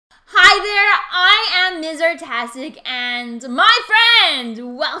Ms. Artastic and my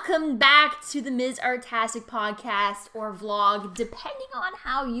friend. Welcome back to the Ms. Artastic podcast or vlog, depending on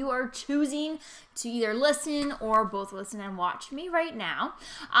how you are choosing to either listen or both listen and watch me right now.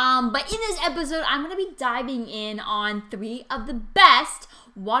 But in this episode, I'm going to be diving in on 3 of the best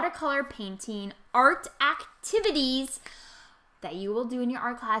watercolor painting art activities that you will do in your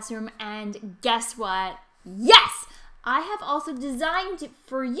art classroom. And guess what? Yes! I have also designed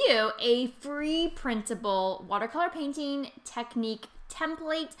for you a free printable watercolor painting technique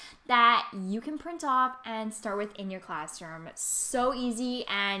template that you can print off and start with in your classroom. So easy,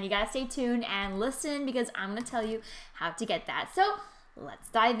 and you gotta stay tuned and listen because I'm gonna tell you how to get that. So let's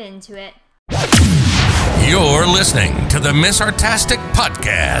dive into it. You're listening to the Ms. Artastic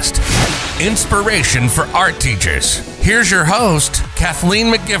podcast, inspiration for art teachers. Here's your host,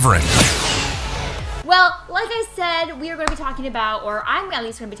 Kathleen McGivern. Well, like I said, we are going to be talking about, or I'm at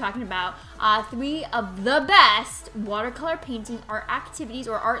least going to be talking about, 3 of the best watercolor painting art activities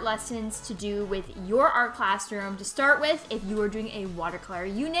or art lessons to do with your art classroom. To start with, if you are doing a watercolor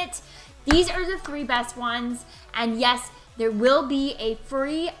unit, these are the 3 best ones. And yes, there will be a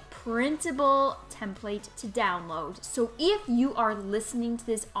free printable template to download. So if you are listening to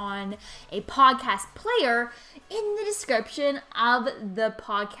this on a podcast player, in the description of the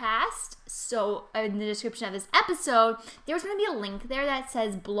podcast, so in the description of this episode, there's going to be a link there that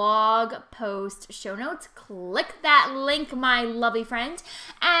says blog post show notes. Click that link, my lovely friend,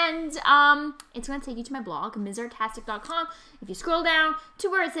 and it's going to take you to my blog, msartastic.com. If you scroll down to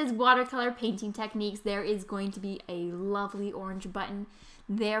where it says watercolor painting techniques, there is going to be a lovely orange button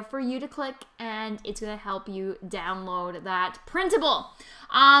there for you to click, and it's going to help you download that printable.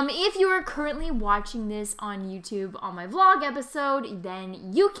 If you are currently watching this on YouTube on my vlog episode,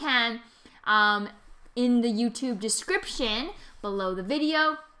 then you can, in the YouTube description below the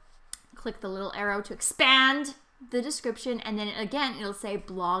video, click the little arrow to expand the description, and then again, it'll say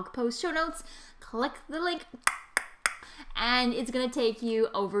blog post show notes. Click the link, and it's going to take you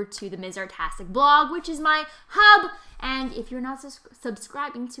over to the Ms. Artastic blog, which is my hub. And if you're not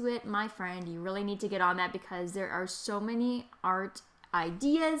subscribing to it, my friend, you really need to get on that because there are so many art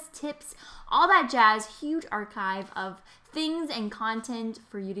ideas, tips, all that jazz, huge archive of things and content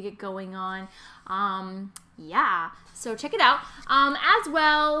for you to get going on. Yeah, so check it out. As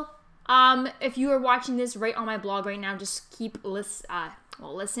well, if you are watching this right on my blog right now, just keep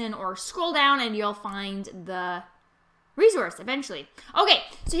listen or scroll down and you'll find the resource eventually. Okay,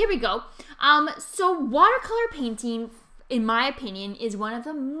 so here we go. So watercolor painting, in my opinion, is one of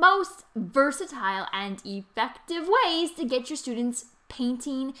the most versatile and effective ways to get your students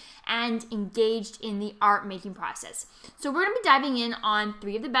painting and engaged in the art making process. So we're going to be diving in on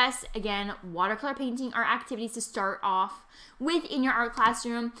 3 of the best, again, watercolor painting art activities to start off with in your art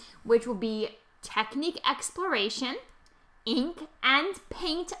classroom, which will be technique exploration, ink and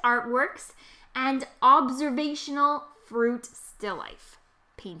paint artworks, and observational fruit still life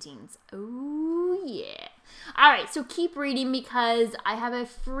paintings. Oh yeah. All right, so keep reading because I have a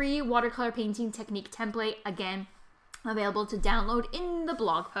free watercolor painting technique template, again, available to download in the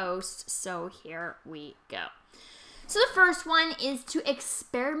blog post. So here we go. So the first one is to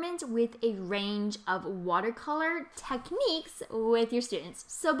experiment with a range of watercolor techniques with your students.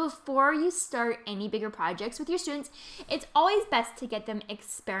 So before you start any bigger projects with your students, it's always best to get them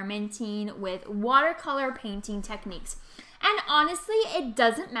experimenting with watercolor painting techniques. And honestly, it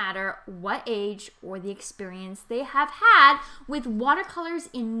doesn't matter what age or the experience they have had with watercolors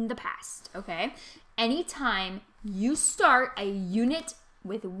in the past, okay? Anytime you start a unit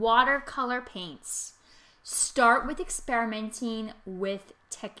with watercolor paints, start with experimenting with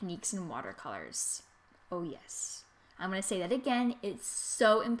techniques in watercolors. Oh yes. I'm going to say that again. It's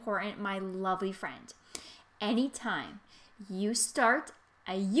so important, my lovely friend. Anytime you start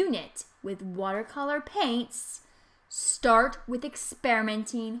a unit with watercolor paints, start with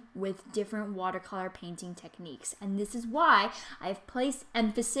experimenting with different watercolor painting techniques. And this is why I've placed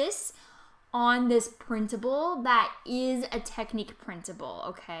emphasis on this printable that is a technique printable,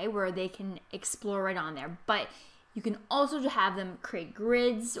 okay, where they can explore right on there. But you can also have them create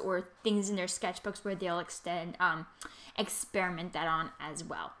grids or things in their sketchbooks where they'll experiment that on as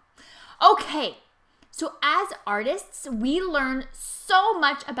well. Okay, so as artists, we learn so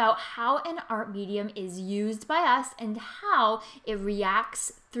much about how an art medium is used by us and how it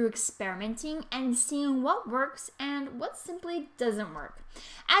reacts through experimenting and seeing what works and what simply doesn't work.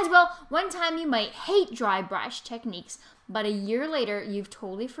 As well, one time you might hate dry brush techniques, but a year later you've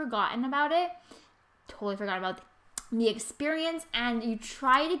totally forgotten about it, the experience, and you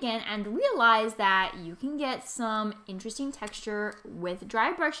try it again and realize that you can get some interesting texture with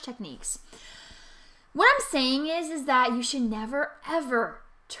dry brush techniques. What I'm saying is that you should never, ever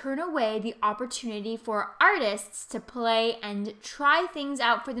turn away the opportunity for artists to play and try things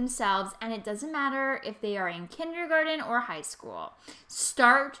out for themselves, and it doesn't matter if they are in kindergarten or high school.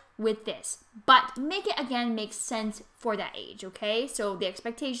 Start with this, but make it, again, make sense for that age, okay? So the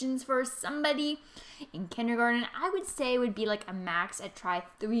expectations for somebody in kindergarten, I would say, would be like a max at try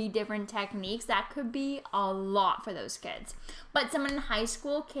 3 different techniques. That could be a lot for those kids. But someone in high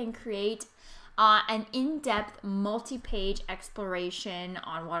school can create an in-depth multi-page exploration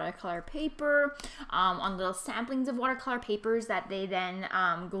on watercolor paper, on little samplings of watercolor papers that they then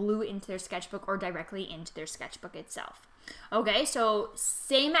glue into their sketchbook or directly into their sketchbook itself. Okay, so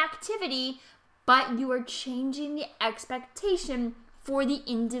same activity, but you are changing the expectation for the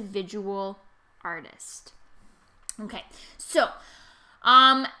individual artist. Okay, so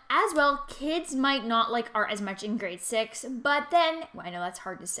as well, kids might not like art as much in grade 6, but then, well, I know that's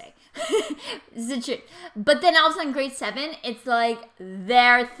hard to say. This is the truth. But then all of a sudden, grade 7, it's like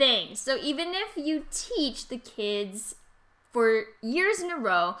their thing. So even if you teach the kids for years in a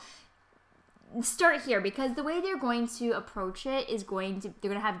row, start here, because the way they're going to approach it is they're going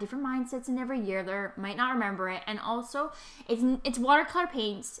to have different mindsets in every year. They might not remember it. And also, it's watercolor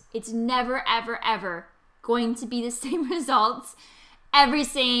paints. It's never, ever, ever going to be the same results every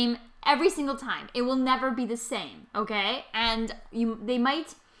single time. It will never be the same, okay? And they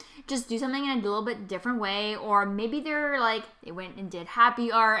might just do something in a little bit different way, or maybe they're like, they went and did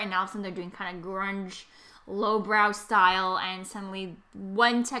happy art, and now suddenly they're doing kind of grunge, lowbrow style, and suddenly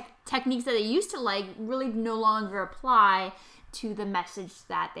one techniques that they used to like really no longer apply to the message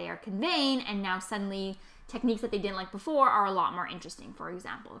that they are conveying, and now suddenly techniques that they didn't like before are a lot more interesting, for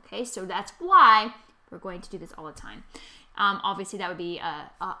example, okay? So that's why we're going to do this all the time. Obviously, that would be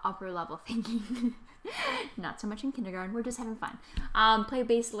upper level thinking. Not so much in kindergarten. We're just having fun.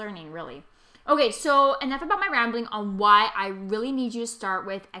 Play-based learning, really. Okay, so enough about my rambling on why I really need you to start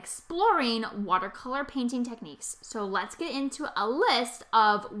with exploring watercolor painting techniques. So let's get into a list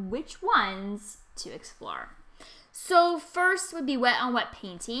of which ones to explore. So first would be wet-on-wet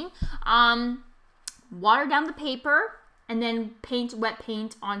painting. Water down the paper, and then paint wet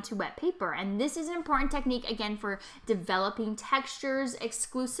paint onto wet paper. And this is an important technique, again, for developing textures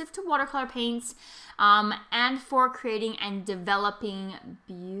exclusive to watercolor paints, and for creating and developing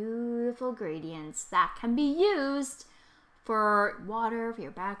beautiful gradients that can be used for water, for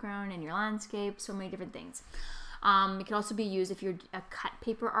your background and your landscape, so many different things. It can also be used if you're a cut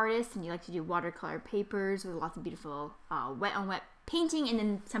paper artist and you like to do watercolor papers with lots of beautiful wet-on-wet painting, and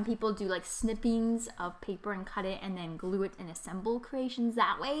then some people do like snippings of paper and cut it and then glue it and assemble creations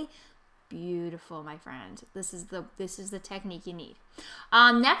that way. Beautiful, my friend. This is the technique you need.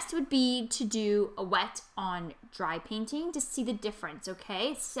 Next would be to do a wet on dry painting to see the difference, okay?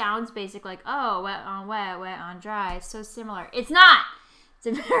 It sounds basic, like, oh, wet on wet, wet on dry, so similar. It's not.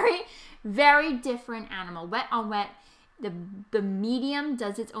 It's a very, very different animal. Wet on wet, the medium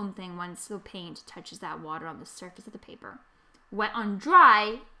does its own thing once the paint touches that water on the surface of the paper. Wet on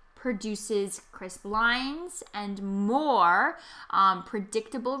dry produces crisp lines and more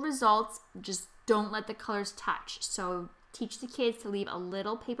predictable results. Just don't let the colors touch. So teach the kids to leave a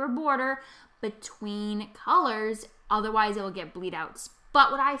little paper border between colors, otherwise it will get bleed outs.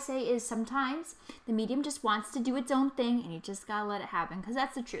 But what I say is sometimes the medium just wants to do its own thing, and you just gotta let it happen, because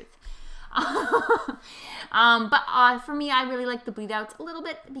that's the truth. But for me, I really like the bleed outs a little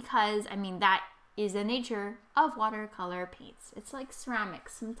bit, because I mean that is the nature of watercolor paints. It's like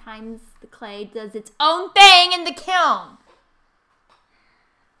ceramics. Sometimes the clay does its own thing in the kiln.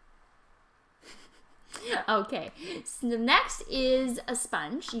 Okay, so the next is a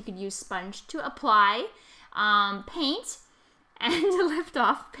sponge. You could use sponge to apply paint and to lift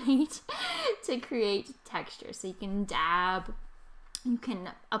off paint to create texture. So you can dab, you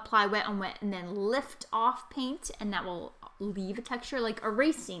can apply wet on wet and then lift off paint, and that will leave a texture, like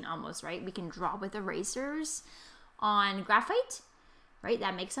erasing almost, right? We can draw with erasers on graphite, right?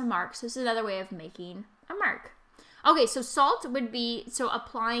 That makes a mark. So this is another way of making a mark. Okay, so salt would be, so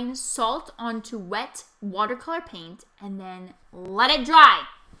applying salt onto wet watercolor paint and then let it dry.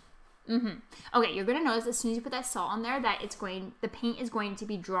 Okay, you're gonna notice as soon as you put that salt on there that the paint is going to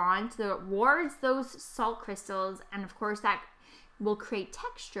be drawn towards those salt crystals, and of course that will create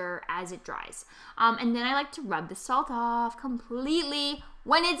texture as it dries. And then I like to rub the salt off completely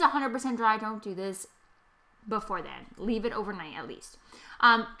when it's 100% dry. Don't do this before then. Leave it overnight at least.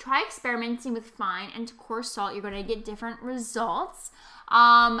 Try experimenting with fine and coarse salt. You're going to get different results.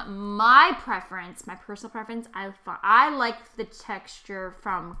 My personal preference, I like the texture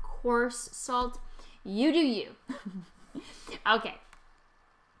from coarse salt. You do you. Okay.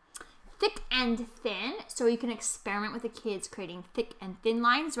 Thick and thin, so you can experiment with the kids creating thick and thin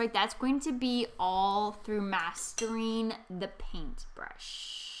lines, right? That's going to be all through mastering the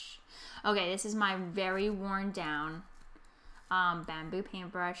paintbrush. Okay, this is my very worn down bamboo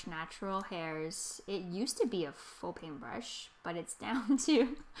paintbrush, natural hairs. It used to be a full paintbrush, but it's down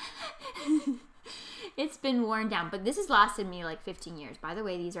to it's been worn down, but this has lasted me like 15 years. By the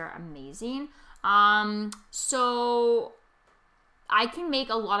way, these are amazing. So I can make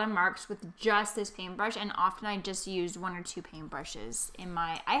a lot of marks with just this paintbrush, and often I just use 1 or 2 paintbrushes in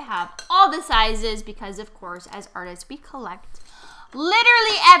my, I have all the sizes because of course as artists we collect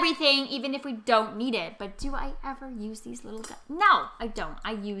literally everything, even if we don't need it. But do I ever use these little guys? No, I don't.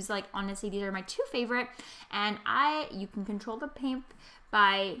 I use, like, honestly, these are my 2 favorite, and you can control the paint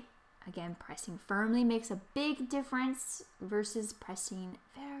by, again, pressing firmly makes a big difference versus pressing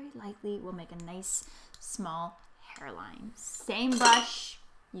very lightly will make a nice small hairline. Same brush,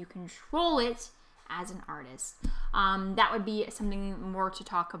 you control it as an artist. That would be something more to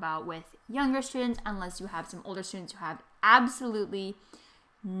talk about with younger students, unless you have some older students who have absolutely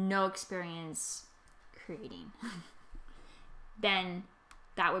no experience creating. Then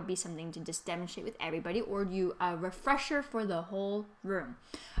that would be something to just demonstrate with everybody, or do a refresher for the whole room.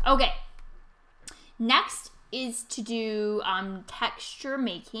 Okay, next is to do texture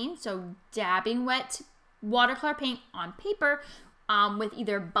making, so dabbing wet watercolor paint on paper with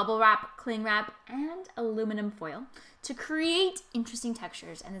either bubble wrap, cling wrap, and aluminum foil to create interesting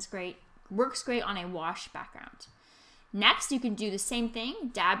textures, and this works great on a wash background. Next, you can do the same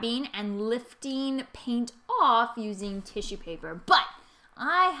thing, dabbing and lifting paint off using tissue paper, but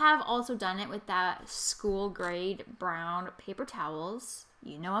I have also done it with that school grade brown paper towels.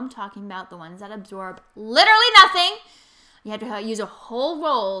 You know I'm talking about, the ones that absorb literally nothing. You have to use a whole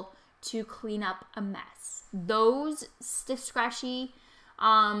roll to clean up a mess. Those stiff, scratchy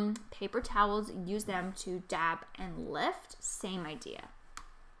paper towels, use them to dab and lift. Same idea.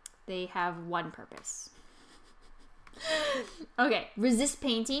 They have one purpose. Okay, resist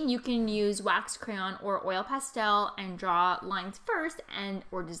painting. You can use wax crayon or oil pastel and draw lines first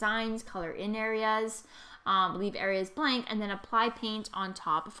or designs, color in areas, leave areas blank, and then apply paint on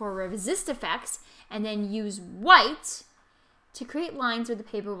top for resist effects, and then use white to create lines where the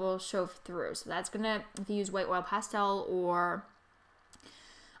paper will show through. So that's gonna, if you use white oil pastel or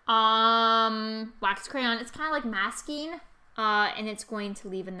wax crayon, it's kind of like masking, and it's going to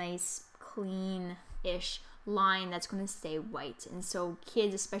leave a nice clean-ish line that's going to stay white. And so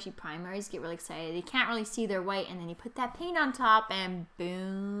kids, especially primaries, get really excited. They can't really see their white, and then you put that paint on top and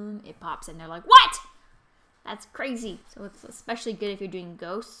boom, it pops, and they're like, what? That's crazy. So it's especially good if you're doing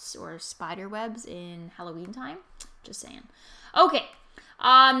ghosts or spider webs in Halloween time. Just saying. Okay,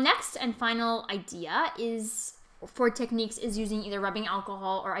 next and final idea is for techniques is using either rubbing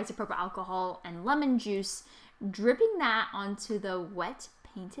alcohol or isopropyl alcohol and lemon juice, dripping that onto the wet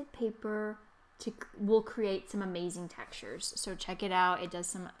painted paper will create some amazing textures. So check it out. It does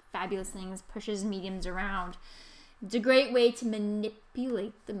some fabulous things, pushes mediums around. It's a great way to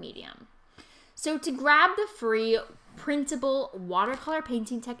manipulate the medium. So to grab the free printable watercolor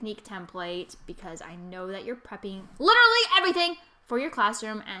painting technique template, because I know that you're prepping literally everything for your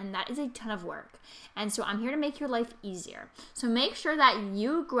classroom, and that is a ton of work. And so I'm here to make your life easier. So make sure that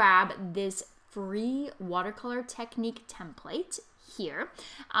you grab this free watercolor technique template here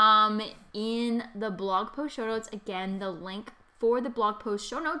in the blog post show notes. Again, the link for the blog post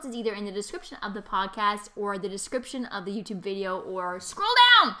show notes is either in the description of the podcast or the description of the YouTube video, or scroll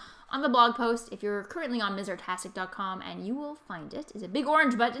down on the blog post if you're currently on MsArtastic.com, and you will find it. It's a big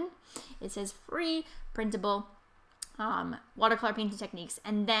orange button. It says free printable watercolor painting techniques.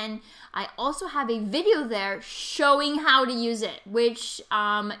 And then I also have a video there showing how to use it, which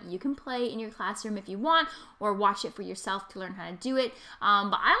you can play in your classroom if you want, or watch it for yourself to learn how to do it. But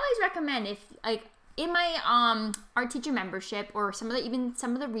I always recommend, if like in my art teacher membership, or even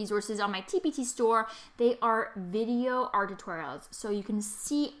some of the resources on my TPT store, they are video art tutorials, so you can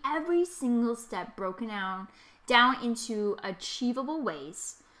see every single step broken down into achievable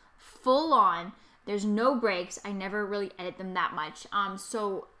ways, full on. There's no breaks. I never really edit them that much.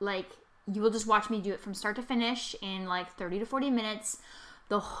 So like you will just watch me do it from start to finish in like 30 to 40 minutes,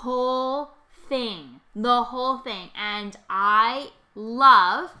 the whole thing. And I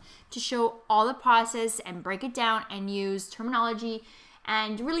love to show all the process and break it down and use terminology.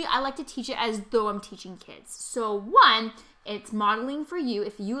 And really, I like to teach it as though I'm teaching kids. So one, it's modeling for you.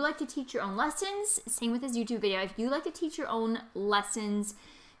 If you like to teach your own lessons, same with this YouTube video. If you like to teach your own lessons,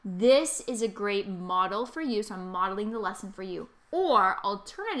 this is a great model for you. So I'm modeling the lesson for you. Or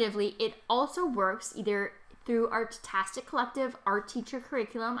alternatively, it also works either through Artastic Collective art teacher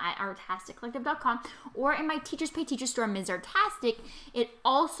curriculum at artasticcollective.com, or in my Teachers Pay Teacher store, Ms. Artastic. It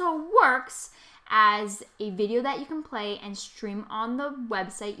also works as a video that you can play and stream on the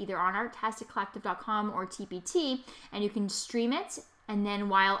website, either on artasticcollective.com or TPT, and you can stream it. And then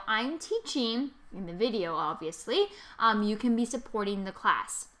while I'm teaching in the video, obviously, you can be supporting the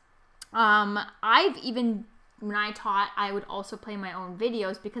class. I've even, when I taught, I would also play my own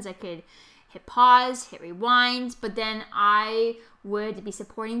videos because I could hit pause, hit rewind, but then I would be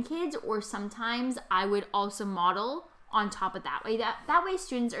supporting kids, or sometimes I would also model on top of that way. That way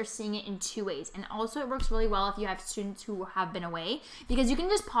students are seeing it in two ways. And also it works really well if you have students who have been away, because you can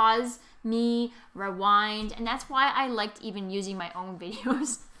just pause me, rewind, and that's why I liked even using my own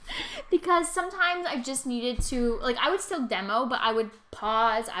videos. Because sometimes I just needed to, like, I would still demo, but I would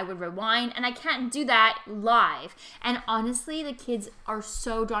pause, I would rewind, and I can't do that live. And honestly, the kids are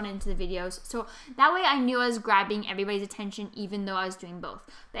so drawn into the videos. So that way I knew I was grabbing everybody's attention even though I was doing both.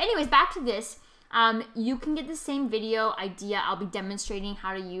 But anyways, back to this. You can get the same video idea. I'll be demonstrating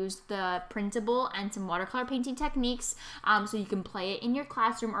how to use the Printable and some watercolor painting techniques, so you can play it in your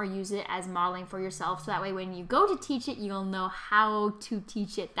classroom or use it as modeling for yourself. So that way when you go to teach it, you'll know how to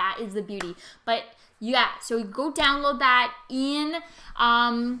teach it. That is the beauty. But yeah, so you go download that in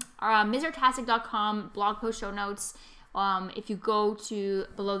MsArtastic.com blog post show notes. If you go to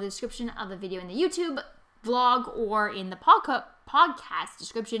below the description of the video in the YouTube vlog or in the podcast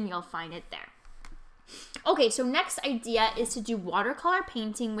description, you'll find it there. Okay, so next idea is to do watercolor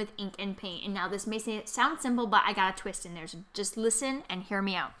painting with ink and paint. And now this may sound simple, but I got a twist in there, so just listen and hear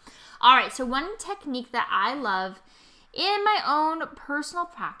me out. All right, so one technique that I love in my own personal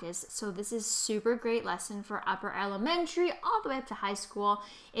practice, so this is super great lesson for upper elementary all the way up to high school,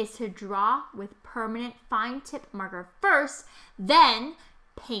 is to draw with permanent fine tip marker first, then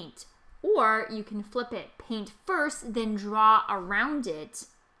paint. Or you can flip it, paint first, then draw around it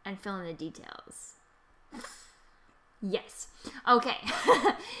and fill in the details. Yes. Okay.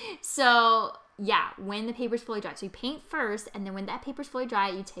 So yeah, when the paper's fully dry. So you paint first, and then when that paper's fully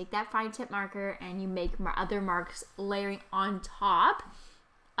dry, you take that fine tip marker and you make other marks layering on top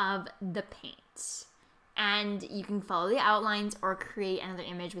of the paint. And you can follow the outlines or create another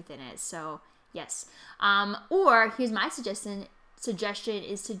image within it. So yes. Or here's my suggestion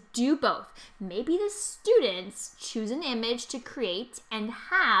is to do both. Maybe the students choose an image to create and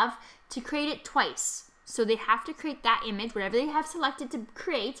have to create it twice. So they have to create that image, whatever they have selected to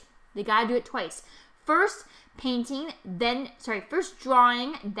create, they gotta do it twice. First first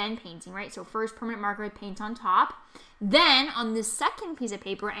drawing, then painting, right? So first permanent marker with paint on top. Then on the second piece of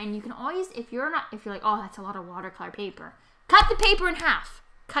paper, and you can always, if you're like, oh, that's a lot of watercolor paper, cut the paper in half.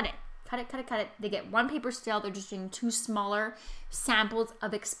 Cut it. They get one paper still. They're just doing two smaller samples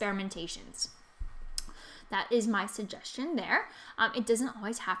of experimentations. That is my suggestion there. It doesn't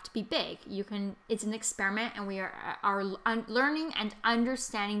always have to be big. It's an experiment, and we are learning and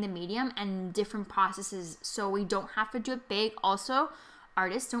understanding the medium and different processes, so we don't have to do it big. Also,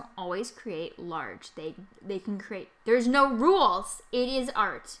 artists don't always create large. They can create. There's no rules. It is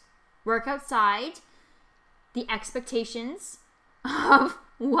art. Work outside the expectations of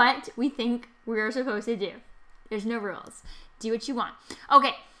what we think we're supposed to do. There's no rules. Do what you want.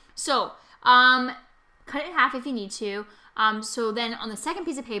 Okay, so cut it in half if you need to. So then on the second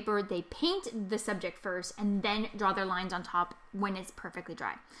piece of paper, they paint the subject first and then draw their lines on top when it's perfectly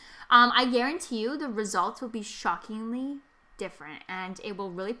dry. I guarantee you the results will be shockingly different, and it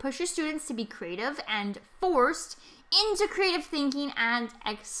will really push your students to be creative and forced into creative thinking and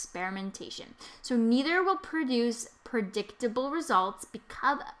experimentation. So neither will produce predictable results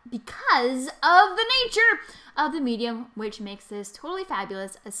because of the nature of the medium, which makes this totally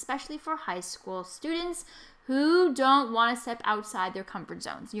fabulous, especially for high school students who don't want to step outside their comfort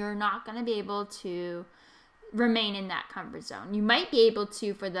zones. You're not going to be able to remain in that comfort zone. You might be able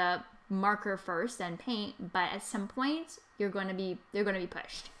to for the marker first, then paint, but at some point they're going to be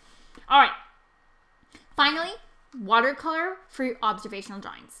pushed. All right. Finally, watercolor for your observational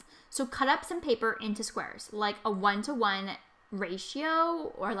drawings. So cut up some paper into squares, like a 1-to-1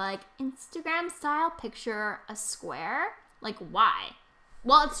 ratio, or like Instagram style picture a square. Like, why?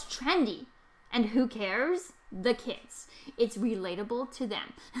 Well, it's trendy. And who cares? The kids. It's relatable to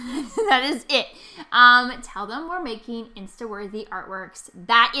them. That is it. Tell them we're making Insta-worthy artworks.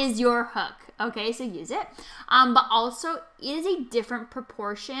 That is your hook. Okay, so use it. But also, it is a different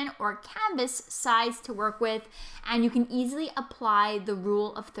proportion or canvas size to work with, and you can easily apply the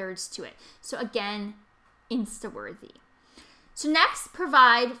rule of thirds to it. So again, Insta-worthy. So next,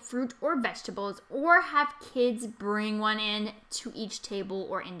 provide fruit or vegetables or have kids bring one in to each table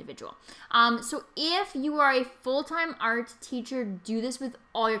or individual. So if you are a full-time art teacher, do this with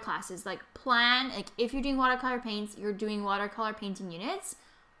all your classes. Like plan, like if you're doing watercolor paints, you're doing watercolor painting units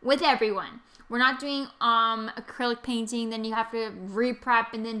with everyone. We're not doing acrylic painting, then you have to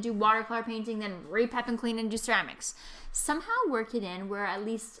re-prep and then do watercolor painting, then re-prep and clean and do ceramics. Somehow work it in where at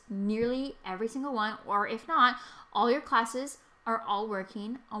least nearly every single one, or if not, all your classes are all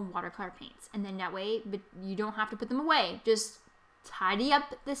working on watercolor paints. And then that way, but you don't have to put them away. Just tidy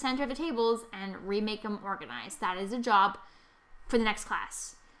up the center of the tables and remake them organized. That is a job for the next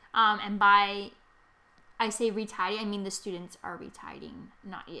class. And by, I say retidy, I mean the students are retidying,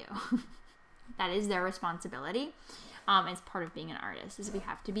 not you. That is their responsibility. It's part of being an artist, is we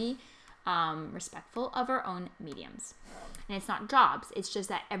have to be respectful of our own mediums. And it's not jobs, it's just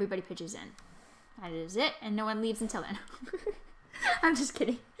that everybody pitches in. That is it, and no one leaves until then. I'm just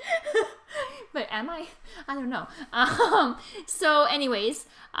kidding. But am I? I don't know. So anyways,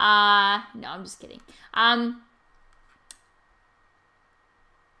 no, I'm just kidding.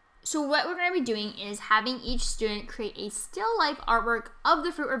 So what we're going to be doing is having each student create a still life artwork of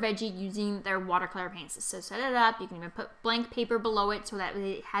the fruit or veggie using their watercolor paints. So set it up. You can even put blank paper below it so that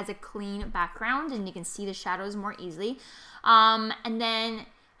it has a clean background and you can see the shadows more easily. And then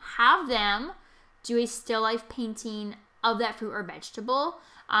have them do a still life painting of that fruit or vegetable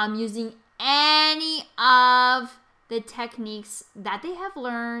using any of the techniques that they have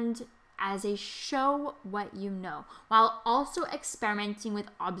learned as a show what you know, while also experimenting with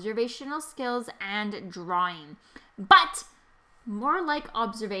observational skills and drawing, but more like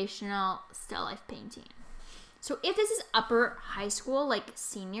observational still life painting. So if this is upper high school, like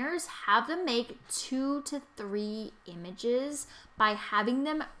seniors, have them make 2 to 3 images by having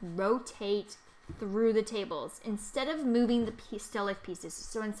them rotate through the tables instead of moving the still life pieces.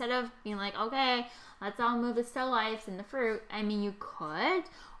 So instead of being like, okay, let's all move the still lifes and the fruit, I mean, you could,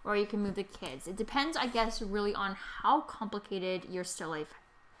 or you can move the kids. It depends, I guess, really on how complicated your still life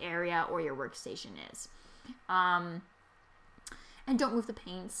area or your workstation is. And don't move the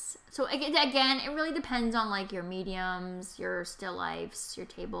paints. So again, it really depends on like your mediums, your still lifes, your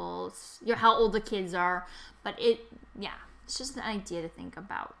tables, how old the kids are. But it's just an idea to think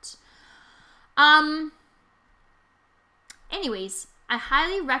about. Anyways, I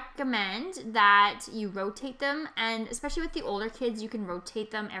highly recommend that you rotate them, and especially with the older kids, you can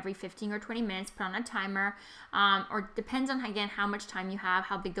rotate them every 15 or 20 minutes, put on a timer, or depends on, again, how much time you have,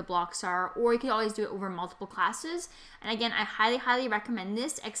 how big the blocks are, or you can always do it over multiple classes. And again, I highly, highly recommend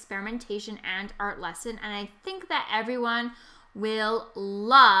this experimentation and art lesson, and I think that everyone will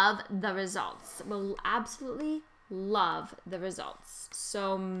love the results, will absolutely love the results.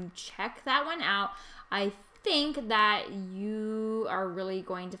 So check that one out. I think that you are really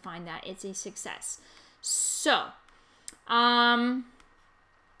going to find that it's a success. So, but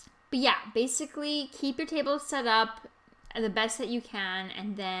yeah, basically keep your table set up the best that you can,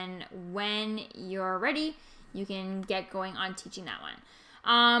 and then when you're ready, you can get going on teaching that one.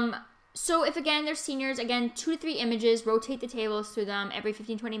 So if again, they're seniors, again, 2 to 3 images, rotate the tables through them every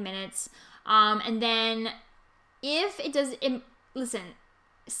 15-20 minutes. And then if it does, listen,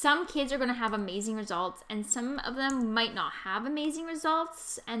 some kids are going to have amazing results and some of them might not have amazing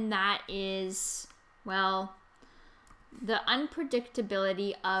results, and that is, well, the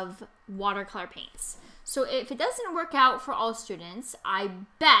unpredictability of watercolor paints. So if it doesn't work out for all students, I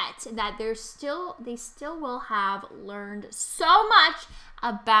bet that they still will have learned so much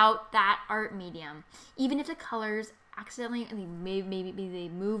about that art medium, even if the colors accidentally, maybe they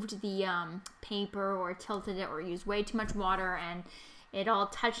moved the paper or tilted it or used way too much water and it all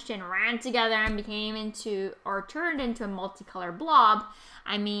touched and ran together and became into or turned into a multicolored blob.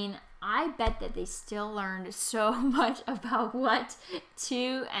 I mean, I bet that they still learned so much about what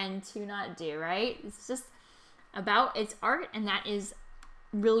to and to not do, right? It's just about, it's art, and that is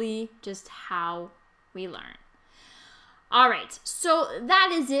really just how we learn. All right, so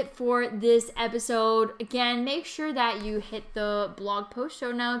that is it for this episode. Again, make sure that you hit the blog post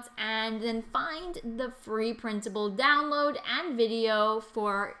show notes and then find the free Printable download and video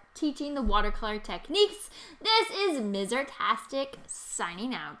for teaching the watercolor techniques. This is Ms. Artastic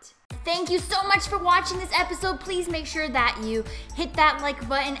signing out. Thank you so much for watching this episode. Please make sure that you hit that like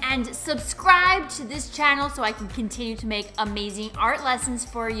button and subscribe to this channel so I can continue to make amazing art lessons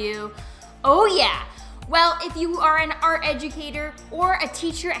for you. Oh yeah. Well, if you are an art educator or a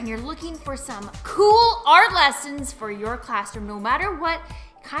teacher and you're looking for some cool art lessons for your classroom, no matter what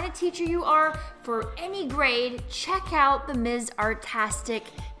kind of teacher you are for any grade, check out the Ms. Artastic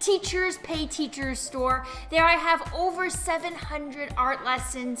Teachers Pay Teachers store. There I have over 700 art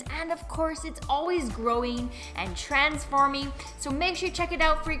lessons, and of course it's always growing and transforming, so make sure you check it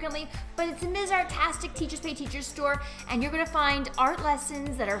out frequently. But it's the Ms. Artastic Teachers Pay Teachers store, and you're going to find art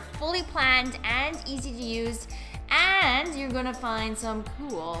lessons that are fully planned and easy to use, and you're going to find some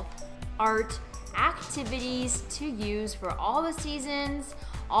cool art activities to use for all the seasons,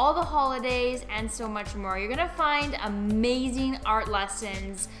 all the holidays, and so much more. You're gonna find amazing art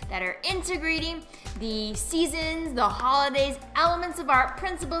lessons that are integrating the seasons, the holidays, elements of art,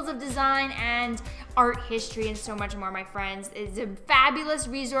 principles of design, and art history, and so much more, my friends. It's a fabulous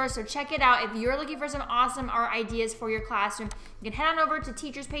resource, so check it out. If you're looking for some awesome art ideas for your classroom, you can head on over to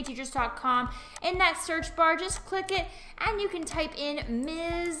teacherspayteachers.com. In that search bar, just click it, and you can type in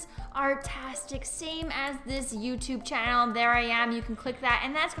Ms. Artastic, same as this YouTube channel. There I am. You can click that,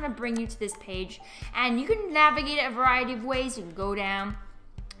 and that's going to bring you to this page. And you can navigate it a variety of ways. You can go down,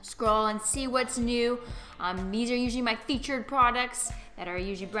 scroll, and see what's new. These are usually my featured products that are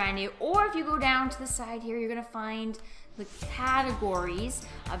usually brand new. Or if you go down to the side here, you're going to find the categories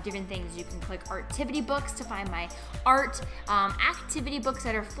of different things. You can click Artivity books to find my art activity books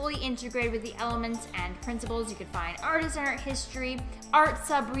that are fully integrated with the elements and principles. You can find artist and art history, art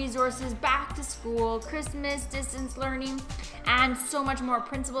sub-resources, back to school, Christmas, distance learning, and so much more,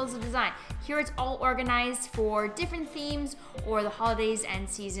 principles of design. Here it's all organized for different themes or the holidays and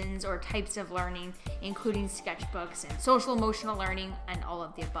seasons or types of learning, including sketchbooks and social emotional learning and all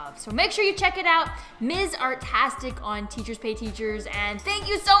of the above. So make sure you check it out, Ms. Artastic on Teachers Pay Teachers, and thank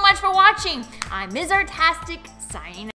you so much for watching. I'm Ms. Artastic, signing out.